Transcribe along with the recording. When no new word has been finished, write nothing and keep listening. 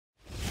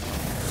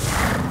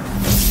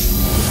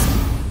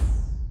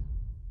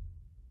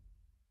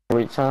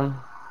breach on?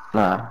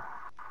 Nah.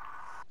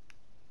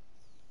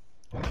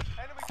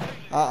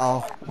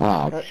 Uh-oh.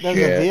 Oh,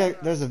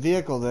 There's a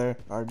vehicle there,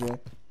 RJ.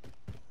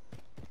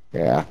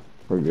 Yeah,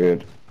 we're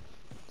good.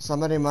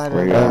 Somebody might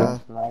Where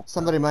have, you at?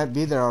 somebody might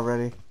be there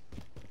already.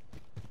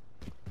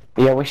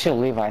 Yeah, we should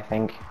leave, I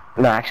think.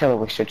 No, actually,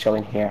 we should chill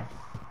in here.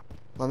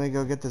 Let me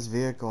go get this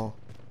vehicle.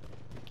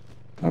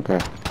 Okay.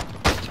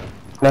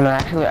 No,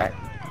 actually,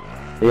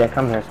 yeah,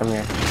 come here, come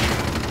here.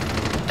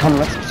 Come,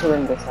 let's chill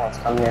in this house.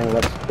 Come here and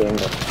let's be in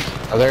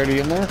this. Are they already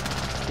in there?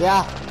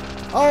 Yeah.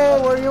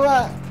 Oh, where you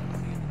at?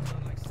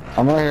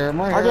 I'm right here, I'm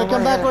right here. RJ,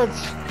 come backwards.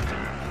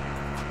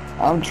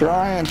 I'm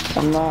trying,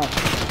 I'm not.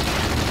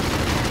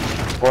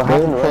 What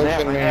happened? They're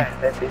pushing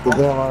me.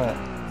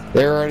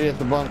 They're already at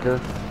the bunker.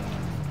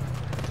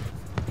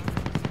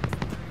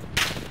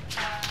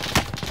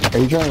 Are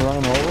you trying to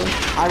run them over?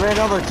 I ran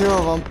over 2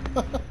 of them.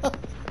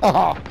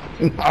 Oh,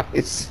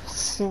 nice.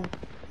 What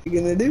you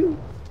gonna do?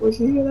 What's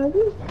he gonna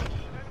do?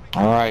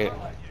 Alright,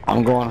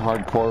 I'm going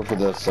hardcore for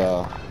this,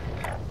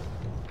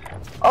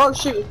 Oh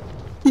shoot!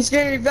 He's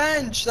getting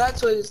revenge!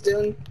 That's what he's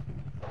doing.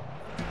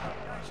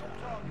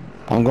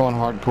 I'm going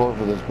hardcore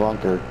for this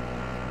bunker.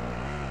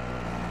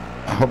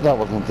 I hope that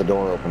wasn't the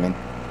door opening.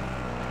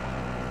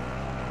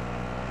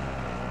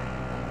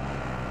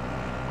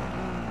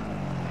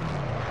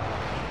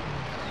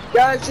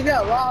 Guys, you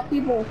got a lot of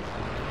people.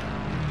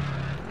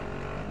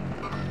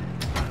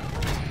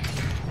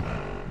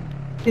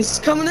 He's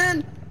coming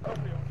in!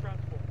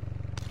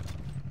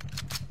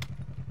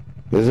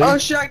 Is he? Oh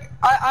shit,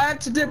 I have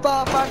to dip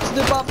off,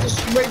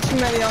 there's way too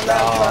many on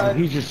that side.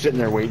 He's just sitting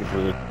there waiting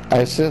for it. I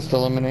assist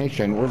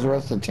elimination. Where's the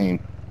rest of the team?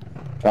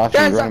 Josh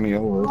Guys, is running me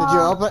over.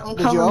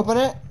 Did you open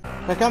it?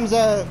 Here comes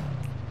an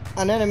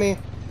enemy.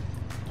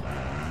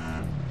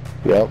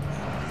 Yep.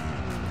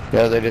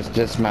 Yeah, they just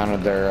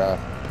dismounted their,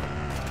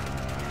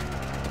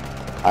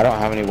 I don't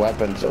have any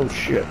weapons. Oh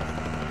shit.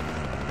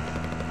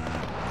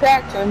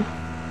 Cracked him.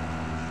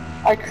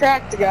 I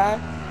cracked the guy.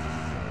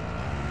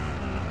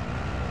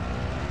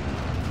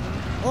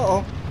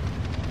 Uh-oh.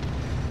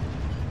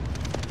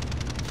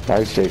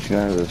 Fire station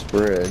under this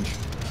bridge.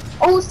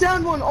 Almost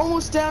downed one,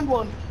 almost downed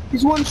one.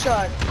 He's one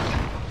shot.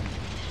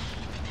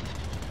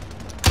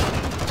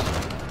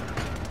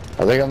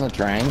 Are they on the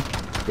train?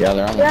 Yeah,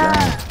 they're on the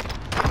train.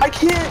 I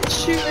can't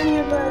shoot any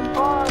of them.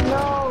 Oh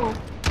no.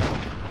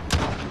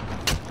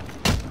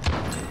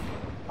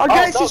 Oh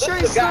guys, he's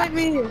trying to snipe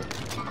me.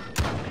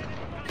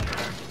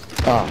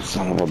 Oh,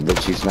 son of a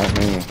bitch, he sniped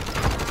me.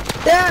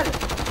 Dad!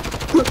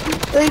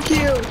 Thank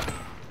you.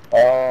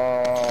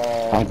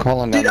 I'm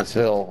calling down this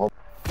hill.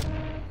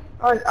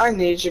 I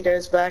need you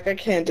guys back. I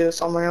can't do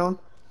this on my own.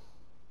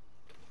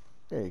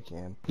 Yeah, you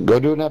can. Go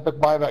do an epic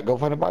buyback. Go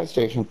find a buy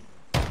station.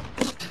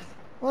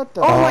 What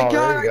the? Oh my there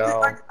god! you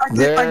go. I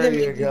There didn't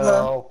you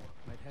go.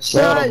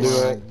 That'll do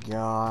Oh it. my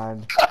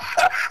god.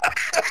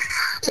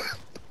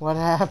 What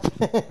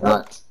happened?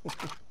 What?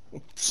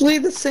 Flee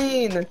the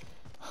scene.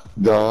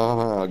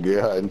 Oh,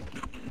 good.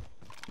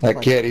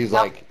 That kid, he's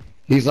like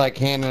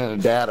handing a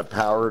dad a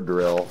power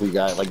drill. You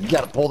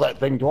gotta pull that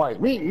thing twice.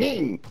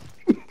 Me.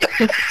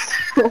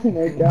 Oh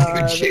my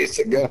god. Chase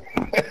a gun.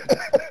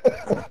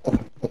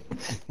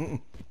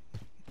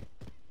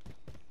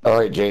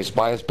 Alright, Jay,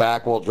 spy us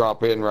back. We'll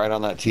drop in right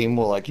on that team.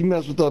 We'll you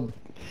mess with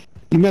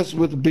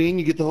the bean,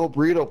 you get the whole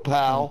burrito,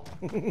 pal.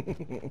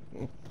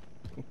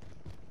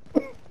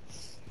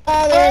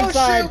 Ah, they're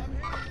inside. Shoot.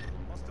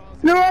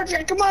 No,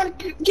 RJ, come on,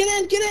 get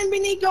in. We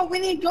need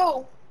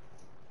go.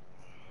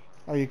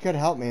 Oh, you could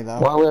help me though.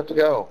 Why do we have to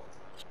go?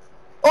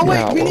 Oh wait,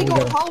 Yeah, we what need to are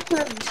we go help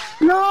him.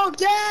 No,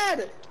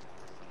 Dad!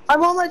 I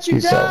won't let you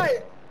He die.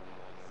 said.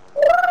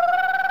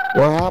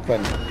 What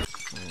happened?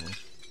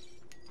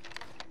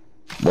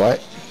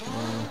 What?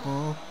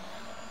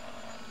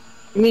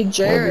 You need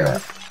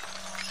Jared.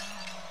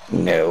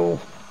 No.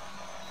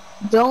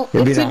 Don't.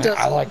 It'd be If it nice.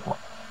 doesn't.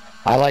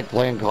 I like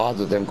playing CODs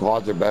with them.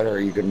 CODs are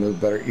better. You can move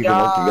better. You can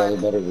work together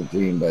better as a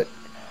team. But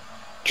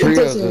trios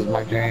doesn't is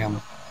my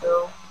jam.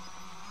 No.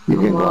 You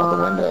can go out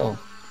the window.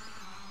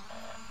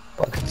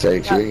 Fucking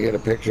sakes, you can get a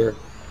picture.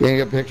 You can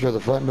get a picture of the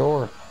front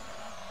door.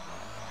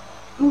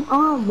 Come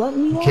on, let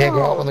me out. You can't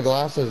go out when the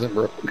glass isn't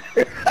broke.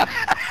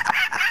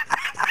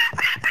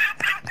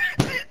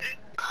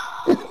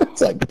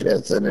 It's like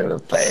pissing in a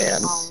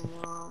pan.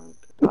 Oh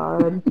my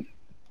god.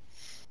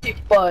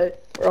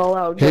 But we're all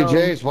out. Hey now.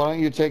 Jace, why don't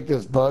you take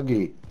this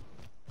buggy?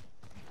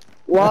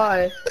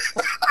 Why?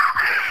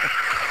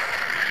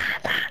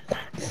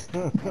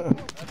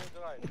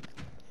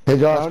 Hey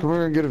Josh, come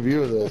here and get a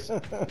view of this.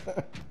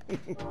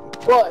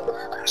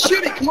 What?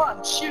 Shoot it! Come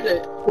on, shoot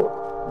it!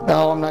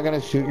 No, I'm not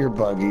gonna shoot your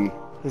buggy.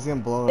 He's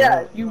gonna blow it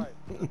Yeah, up. you.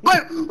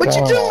 What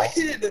you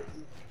doing?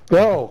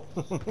 Go!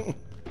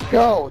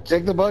 Go!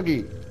 Take the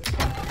buggy!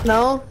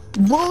 No,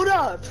 blow it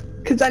up,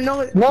 cause I know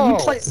it. No! You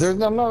play... I'm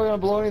not gonna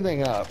blow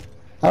anything up.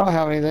 I don't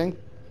have anything.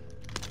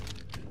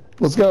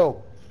 Let's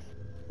go.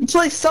 You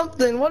play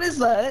something. What is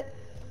that?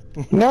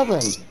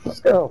 Nothing. Let's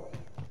go.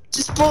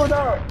 Just blow it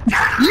up.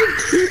 You.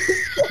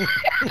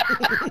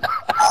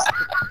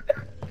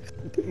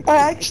 I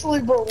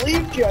actually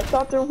believed you. I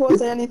thought there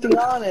wasn't anything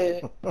on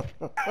it.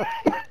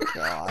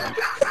 God.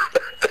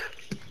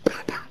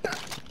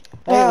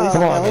 Hey,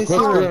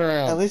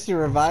 at least you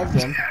revived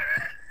him.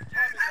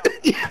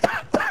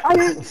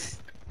 I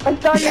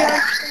thought you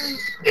actually.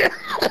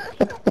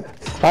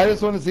 I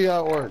just want to see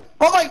how it works.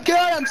 Oh my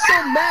god, I'm so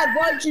mad.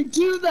 Why'd you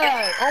do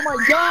that? Oh my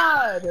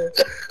god.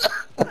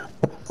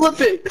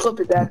 Clip it,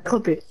 Dad.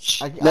 Clip it.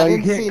 I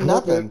didn't see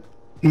nothing.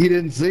 He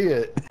didn't see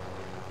it.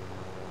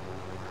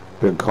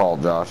 Good call,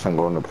 Josh. I'm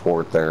going to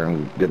port there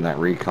and getting that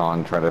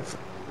recon.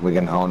 We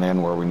can hone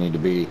in where we need to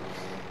be.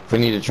 If we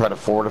need to try to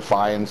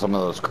fortify in some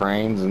of those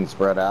cranes and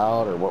spread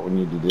out, or what we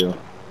need to do.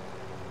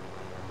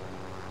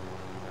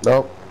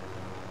 Nope.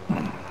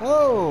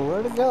 Oh,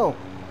 where'd it go?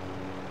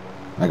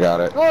 I got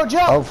it. Oh,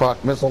 jump! Oh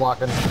fuck, missile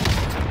locking.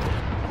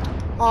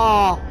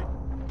 Oh.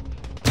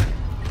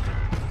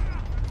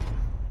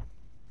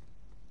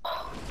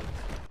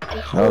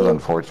 That was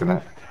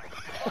unfortunate.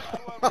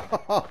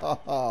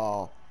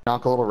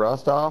 Knock a little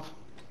rust off.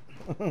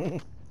 Okay,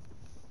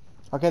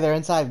 they're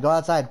inside. Go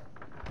outside.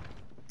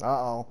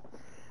 Uh-oh.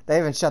 They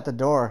even shut the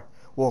door.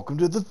 Welcome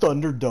to the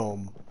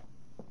Thunderdome.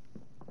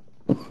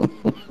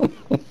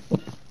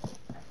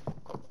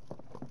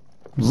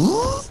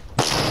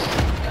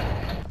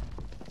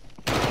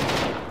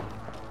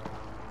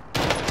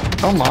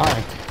 Oh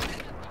my.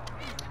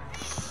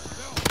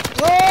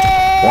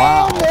 Oh,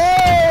 Wow.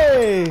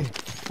 Hey!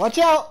 Watch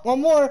out!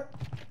 One more.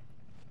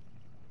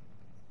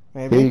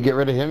 Maybe. If you get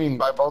rid of him, you can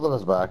buy both of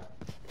us back.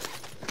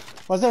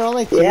 Was there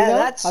only two? Yeah, though?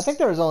 that's. I think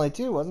there was only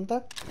two, wasn't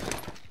there?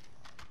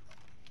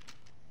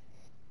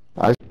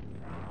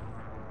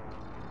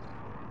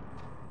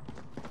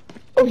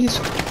 Oh, he's.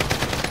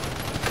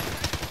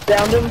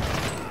 Downed him.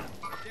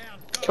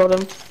 Killed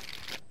him.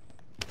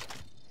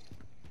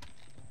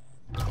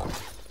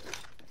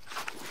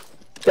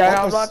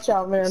 Dad, watch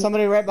out, man.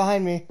 Somebody right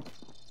behind me.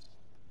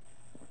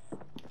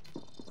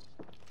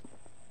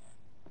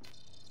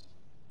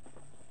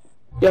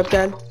 Yep,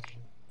 Dad.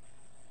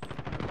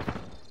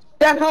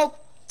 Dad, help!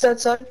 It's that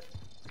side.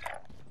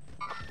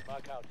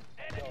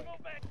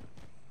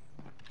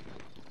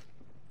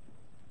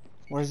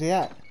 Where's he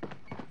at?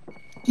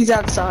 He's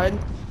outside.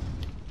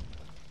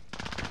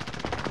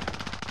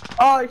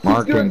 Oh, he's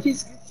Marking. good.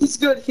 He's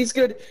good. He's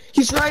good.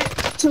 He's right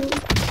to.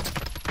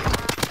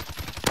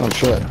 Oh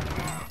shit.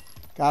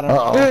 Got him.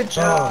 Uh-oh. Good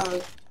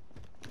job.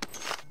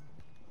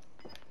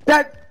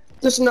 Dad,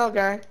 there's another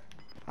guy.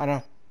 I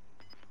know.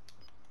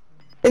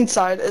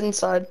 Inside.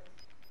 I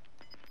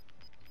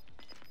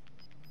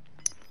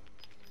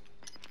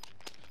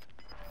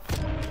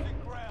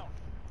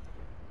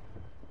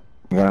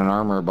got an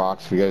armor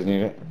box if you guys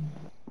need it.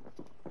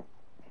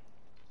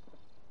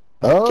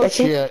 Oh Get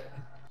shit.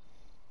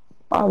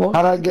 Oh, well.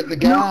 How'd I get the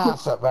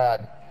gas that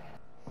bad?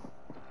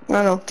 I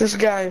don't know. There's a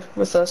guy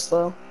with us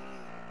though.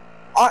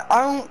 I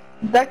don't.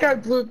 That guy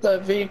blew up the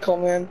vehicle,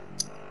 man.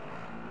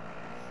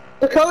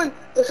 They're coming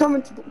to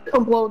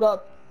come blow it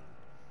up.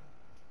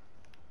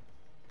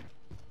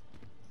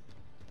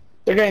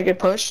 They're gonna get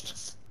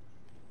pushed.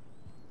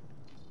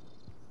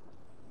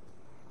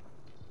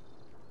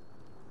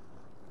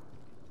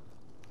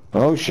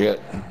 Oh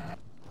shit.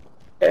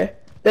 Okay.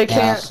 They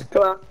can't Yes.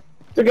 go out.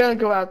 They're gonna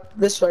go out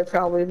this way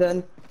probably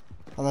then.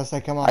 Unless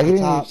they come off I the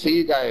didn't even top. see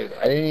you guys.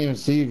 I didn't even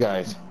see you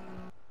guys.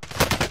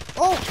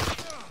 Oh!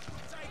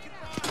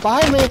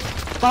 Behind me!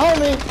 Behind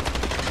me!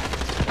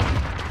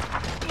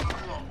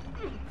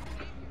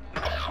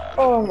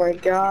 Oh my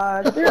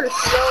god, they're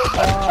so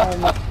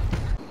dumb.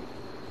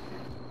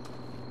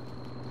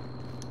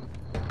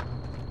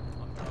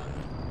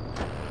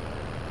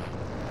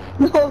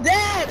 No,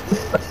 Dad!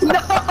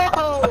 No!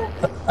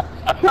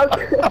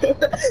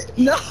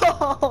 No!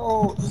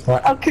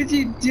 How could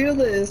you do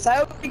this? I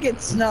hope you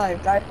get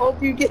sniped. I hope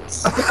you get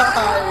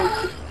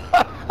sniped.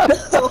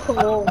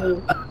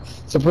 No!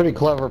 It's a pretty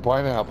clever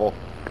pineapple.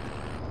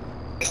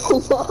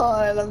 Come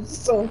on, I'm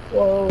so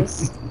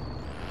close.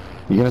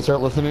 You gonna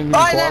start listening to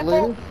your squad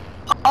leader?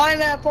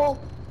 Pineapple!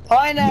 You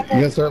Pineapple!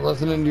 gonna start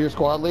listening to your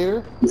squad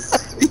leader?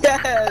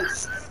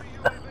 Yes!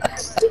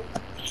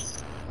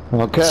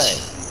 Okay.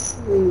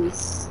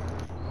 Jeez.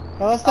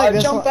 Oh, let's take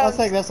this one. Let's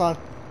take this one.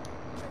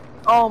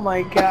 Oh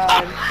my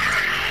god.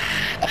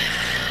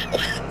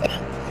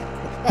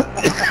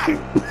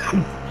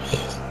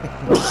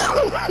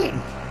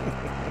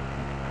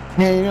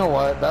 Yeah, you know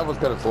what? That was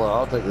kind of slow.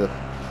 I'll take this.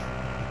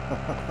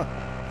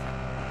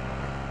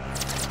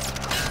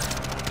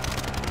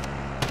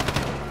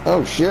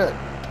 Oh shit!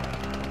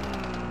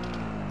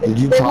 Did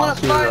you They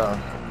toss your? wanna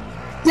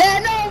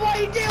Dad, no! What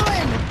are you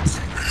doing?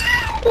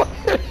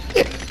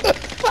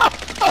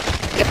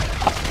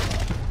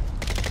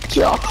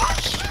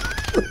 Josh!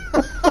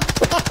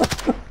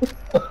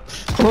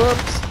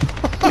 Whoops!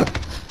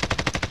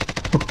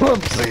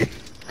 Whoopsie!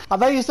 I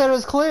thought you said it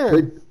was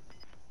clear.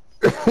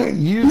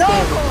 You No!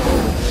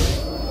 said